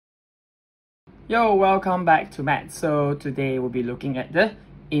Yo, welcome back to math. So today we'll be looking at the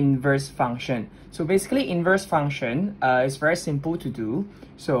inverse function. So basically inverse function is very simple to do.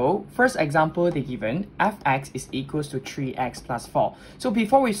 So first example they given, fx is equals to 3x plus 4. So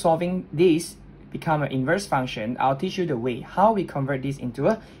before we solving this become an inverse function, I'll teach you the way how we convert this into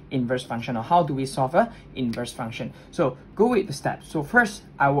a inverse function, or how do we solve a inverse function. So go with the steps. So first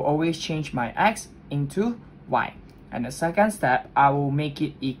I will always change my x into y, and the second step I will make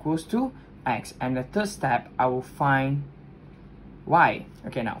it equals to x, and the third step I will find y.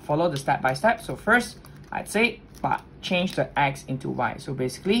 Okay, now follow the step by step. So first I'd say but change the x into y, so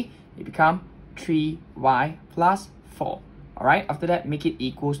basically it become 3y plus 4. Alright, after that make it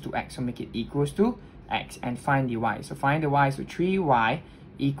equals to x, so make it equals to x and find the y. So find the y, so 3y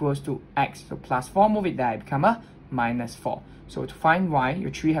equals to x, so plus 4, move it there, it become a minus 4. So to find y,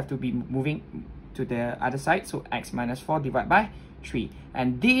 your 3 have to be moving to the other side, so x minus 4 divided by 3,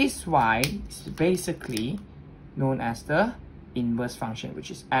 and this y is basically known as the inverse function, which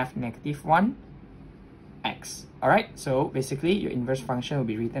is f negative 1 x. Alright, so basically your inverse function will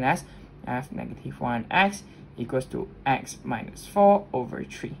be written as f negative 1 x equals to x minus 4 over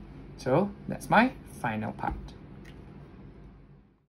 3. So that's my final part.